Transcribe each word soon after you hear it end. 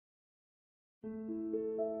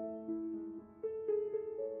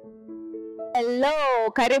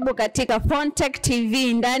Hello, karibu katika Fontech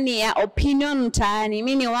TV ndani ya Opinion Mtaani.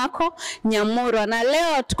 Mimi ni wako Nyamuro na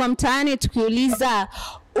leo tuko mtaani tukiuliza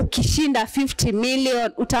ukishinda 50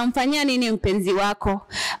 million utamfanyia nini mpenzi wako?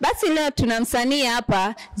 Basi leo tuna msanii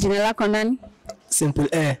hapa, jina lako nani? Simple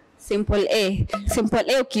A. Simple A.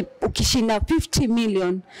 Simple A, ukishinda 50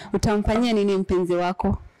 million utamfanyia nini mpenzi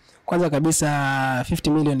wako? Kwanza kabisa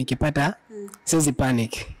 50 million nikipata siwezi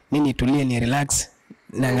panic. Nini tulie ni relax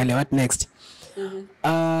naangalia what next.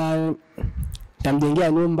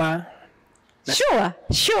 Tamjengea nyumba. Sure,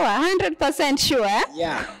 100% sure.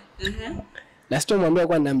 Yeah. Na sio mwambie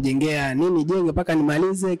kwa namjengea nini jenge paka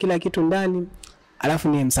nimalize kila kitu ndani. Alafu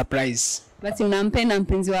ni surprise. Basi unampenda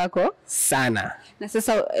mpenzi wako sana. Na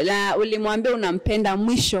sasa ulimwambia unampenda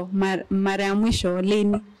mwisho mara ya mwisho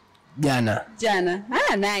lini? Jana.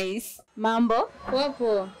 Nice. Mambo?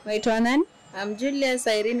 Wapo. Waitwa nani? I'm Julius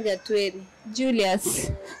Irene Gatweri.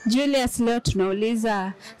 Julius, leo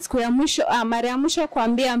tunauliza siku ya mwisho, mara ya mwisho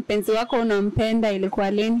kuambia mpenzi wako unampenda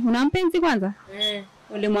ilikuwa lini? Unampenzi kwanza?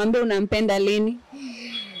 Ulimwambia unampenda lini?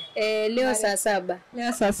 Leo saa 7.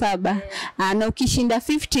 Leo saa 7. Na ukishinda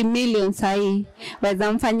 50 million sahi,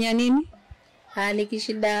 waweza mfanyia nini?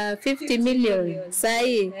 Nikishinda 50 million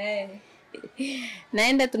sahi.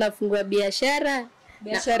 Naenda tunafungua biashara.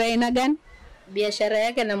 Biashara ina gani? Biashara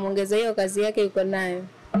yake na muongeza hiyo kazi yake yuko nayo.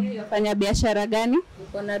 Yafanya biashara gani?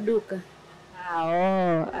 Yuko na duka.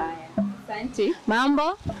 Asante.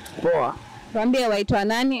 Mambo? Poa. Tuambie waitwa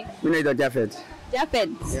nani? Mimi naitwa Jafet. Jafet.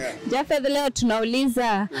 Yeah. Jafet, leo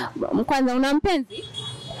tunauliza kwanza una mpenzi?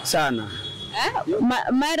 Sana.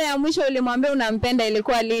 Mara ya mwisho ulimwambia unampenda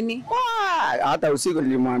ilikuwa lini? Hata usiku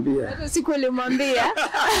nilimwambia.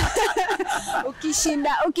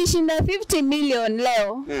 Ukishinda 50 million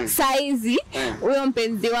leo, saizi, huyo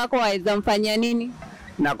mpenzi wako waweza mfanyia nini?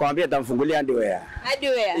 Nakwambia tamfungulia underwear.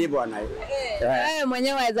 Hii bwana. Wewe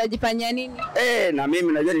mwenyewe waweza jifanyia nini? Na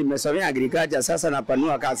mimi najua nimesomea agriculture, sasa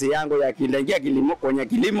napanua kazi yangu ya kuingia kilimo kwenye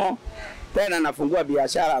kilimo. Tena nafungua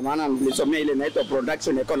biashara maana nilisomea ile inaitwa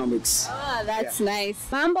production economics. That's nice.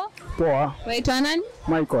 Mambo? Poa. Waitwa nani?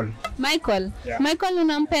 Michael. Yeah. Michael,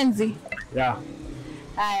 una mpenzi? Yeah.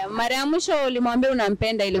 Haya, mara ya mwisho ulimwambia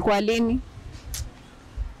unampenda ilikuwa lini?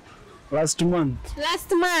 Last month.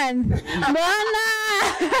 Mbona?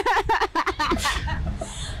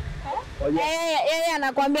 Yeye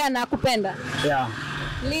anakuambia anakupenda? Yeah.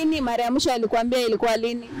 Lini mara ya mwisho alikwambia ilikuwa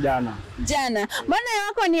lini? Jana. Mbona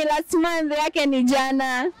yako ni last month, yake ni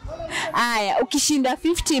jana? Haya, ukishinda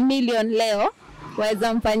 50 million leo,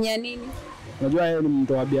 waweza mfanyia nini? Unajua yeye ni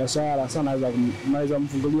mtu wa biashara, sana naweza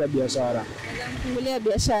mfungulia biashara.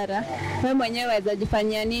 Wewe mwenyewe waweza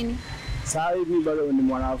jifanyia nini? Sasa hivi bado ni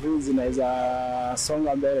mwanafunzi, naweza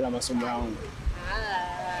songa mbele na masomo yangu.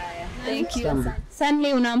 Thank you.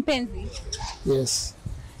 Sanli, una mpenzi? Yes.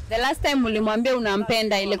 The last time ulimwambia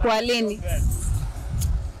unampenda ilikuwa lini?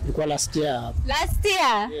 Ilikuwa last year.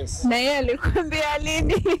 Yes. Na yeye alikwambia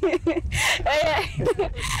lini?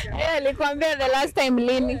 Yeye alikwambia the last time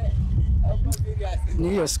lini? Ni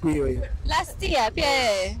hiyo siku hiyo. Last year pia.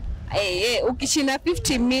 Ukishinda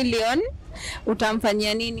 50 million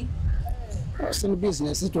utamfanyia nini? Ni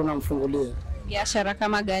business tunamfungulia. Biashara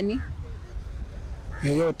kama gani?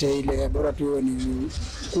 Yoyote ile, bora tu ni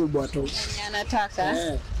kubwa tu. Anataka.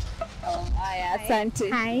 Haya,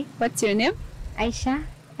 asante. Hi. What's your name? Aisha.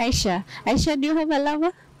 Aisha, do you have a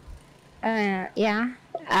lover? Yeah.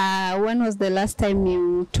 When was the last time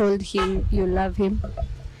you told him you love him?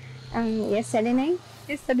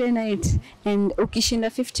 Yesterday night. And ukishinda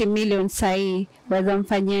 50 million sahi, waweza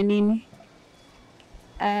mfanyia nini?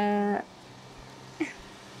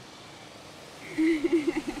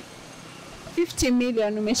 50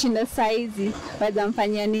 million umeshinda saizi, waweza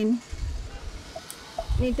mfanyia nini?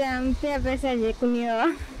 Nitampea pesa je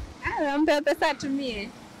kunioa. Nampea pesa atumie.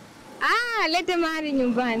 Lete mahari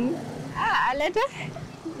nyumbani. Lete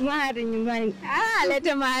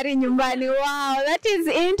mahari nyumbani. Wow, that is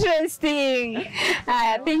interesting.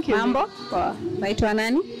 Thank you. Mambo? Waitwa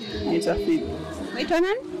nani? Naitwa Phoebe. Waitwa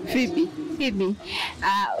nani? Phoebe.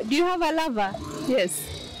 Do you have a lover? Yes.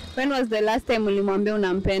 When was the last time ulimwambia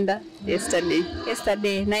unampenda?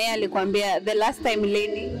 Yesterday. Na yeye alikwambia the last time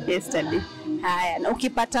lini? Yesterday. Haya, na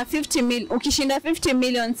ukipata 50 million, ukishinda 50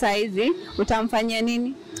 million saizi, utamfanyia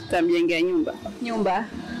nini? Tamjengea Nyumba.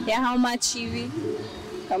 Ya how much hivi?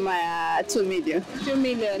 Kama 2 million. 2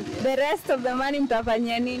 million. The rest of the money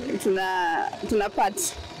mtafanyia nini? Tuna part.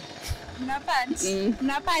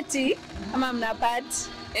 Mnapati? Ama mnapati?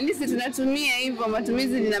 Yaani si tunatumia hivyo,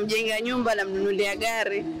 matumizi ninamjenga nyumba na mnunulia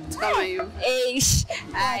gari kama hiyo.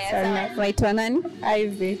 Haya sana. Waitwa nani?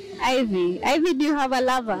 Ivy. Ivy, do you have a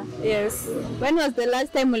lover? Yes. When was the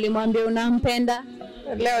last time ulimwambia unampenda?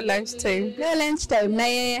 Leo lunchtime. Leo lunchtime. Na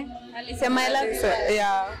yeye alisema I love you.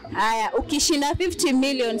 Yeah. Haya, ukishinda 50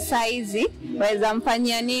 million saizi, waweza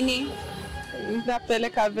mfanyia nini?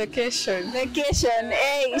 Napeleka vacation. Vacation.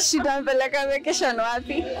 Shitampeleka vacation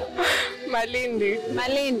wapi? Malindi.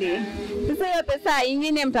 Malindi. Sasa hiyo pesa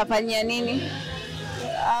ingine mtafanyia nini?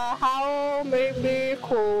 How maybe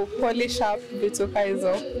ku polish up vitu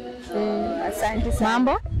hizo. Asante sana.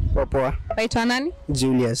 Mambo? Poa. Waitwa nani?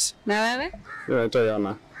 Julius. Na wewe? Naitwa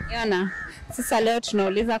Yona. Yona. Sasa leo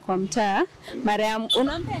tunauliza kwa mtaa, Mariam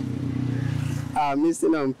unampenda? Mimi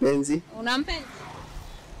sina mpenzi. Unampenda?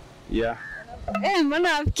 Yeah.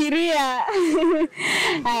 Mbona nafikiria?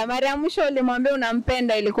 Mara ya mwisho ulimwambia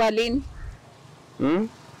unampenda ilikuwa lini?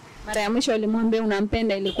 Mara ya mwisho ulimwambia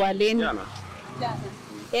unampenda ilikuwa lini? Jana.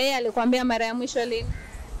 Yeye alikwambia mara ya mwisho lini?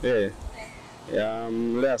 Leo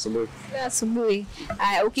asubuhi. Leo asubuhi.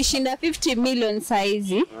 Ukishinda 50 million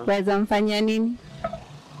saizi, waweza mfanyia nini?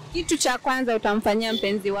 Kitu cha kwanza utamfanyia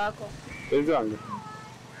mpenzi wako? Mpenzi wangu.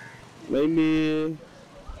 Maybe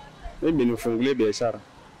nifungulie biashara.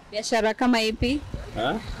 Biashara kama ipi?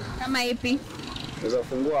 Kama ipi? Naweza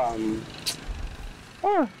kufungua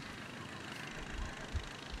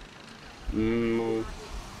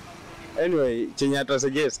anyway, chenye ata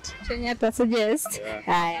suggest.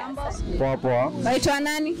 Haya. Poa. Waitwa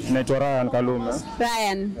nani? Naitwa Ryan Kalume.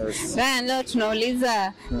 Ryan. Ryan, leo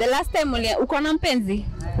tunauliza the last time uko na mpenzi?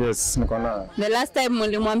 Yes, niko naye. The last time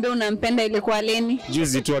ulimwambia unampenda ilikuwa lini?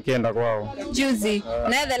 Juzi tu akienda kwao. Juzi.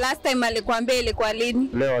 Na the last time alikwambia ilikuwa lini?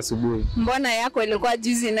 Leo asubuhi. Mbona yako ilikuwa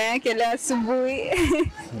juzi na yake leo asubuhi?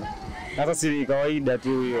 Hata si kawaida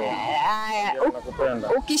tu hiyo. Haya,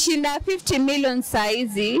 ukishinda 50 million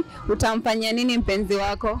saizi, utamfanyia nini mpenzi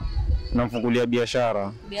wako? Namfungulia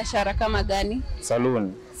biashara. Biashara kama gani?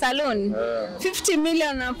 Salon. 50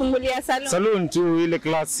 million nafungulia salon. Salon tu ile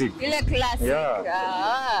classic. Ile classic. Yeah.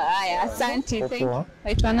 Haya, asante. Thank you. Poa.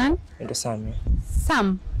 Waitwa nani? Ndo Sami.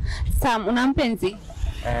 Sam, una mpenzi?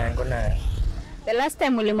 Niko naye. The last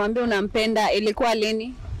time ulimwambia unampenda ilikuwa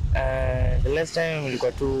lini? The last time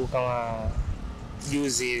ilikuwa tu kama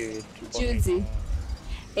juzi. Juzi.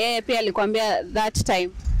 Yeye pia alikwambia that time.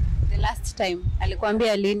 The last time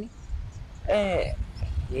alikwambia lini?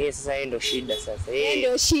 Yeye sasa ndio shida sasa. Yeye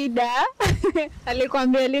ndio shida.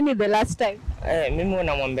 Alikwambia lini the last time? Mimi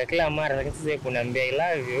namwambia kila mara lakini sasa kuniambia I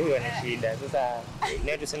love you, hiyo ni shida. Sasa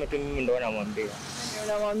leo tuseme tu mimi ndo namwambia.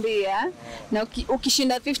 Unamwambia? Na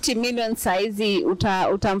ukishinda 50 million saizi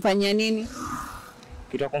utamfanyia nini?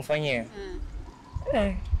 Kitu kumfanyia?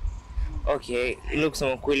 Okay, ile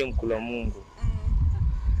kusema kweli mkula Mungu.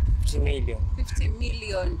 50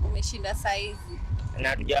 million umeshinda saizi. Na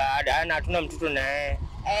hatuna mtoto naye.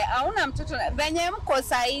 Hauna mtoto venye mko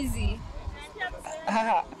saizi.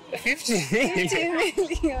 50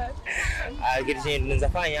 million. Kitu chenye tunaweza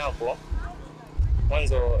fanya hapo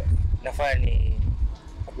mwanzo nafanya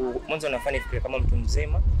nifikire kama mtu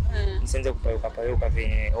mzima. Nisianze kupayuka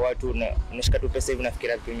venye watu unashika tu pesa hivi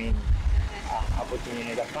nafikiria vitu mingi. Hapo chenye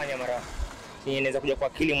naweza fanya chenye naweza kuja kwa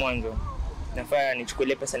akili mwanzo. Nafanya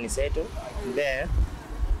nichukue pesa niseto, then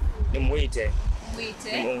nimuite.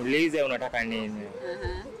 Muulize unataka nini?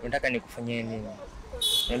 Unataka nikufanyie nini?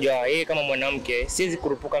 Unajua yeye kama mwanamke siwezi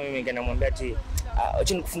kurupuka mimi ningemwambia ati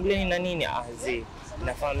acha nikufungulie nini na nini.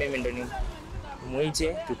 Nafaa mimi ndo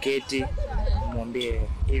nimuite, tuketi, mwambie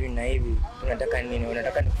hivi na hivi, unataka nini?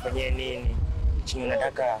 Unataka nikufanyie nini? Chini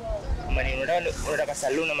unataka kama nini? Unataka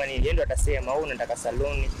salon ama nini? Yeye ndo atasema au unataka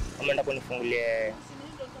salon ama unataka kunifungulie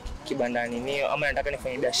kibandani nio ama nataka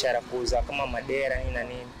nifanye biashara kuuza kama madera nini na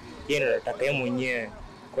nini. Yeye ndo anataka yeye mwenyewe.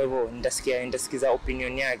 Kwa hivyo nitasikiza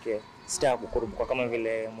opinion yake. Sitaki kukurupuka kama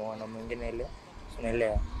vile mwana mwingine ile.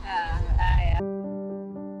 Unaelewa?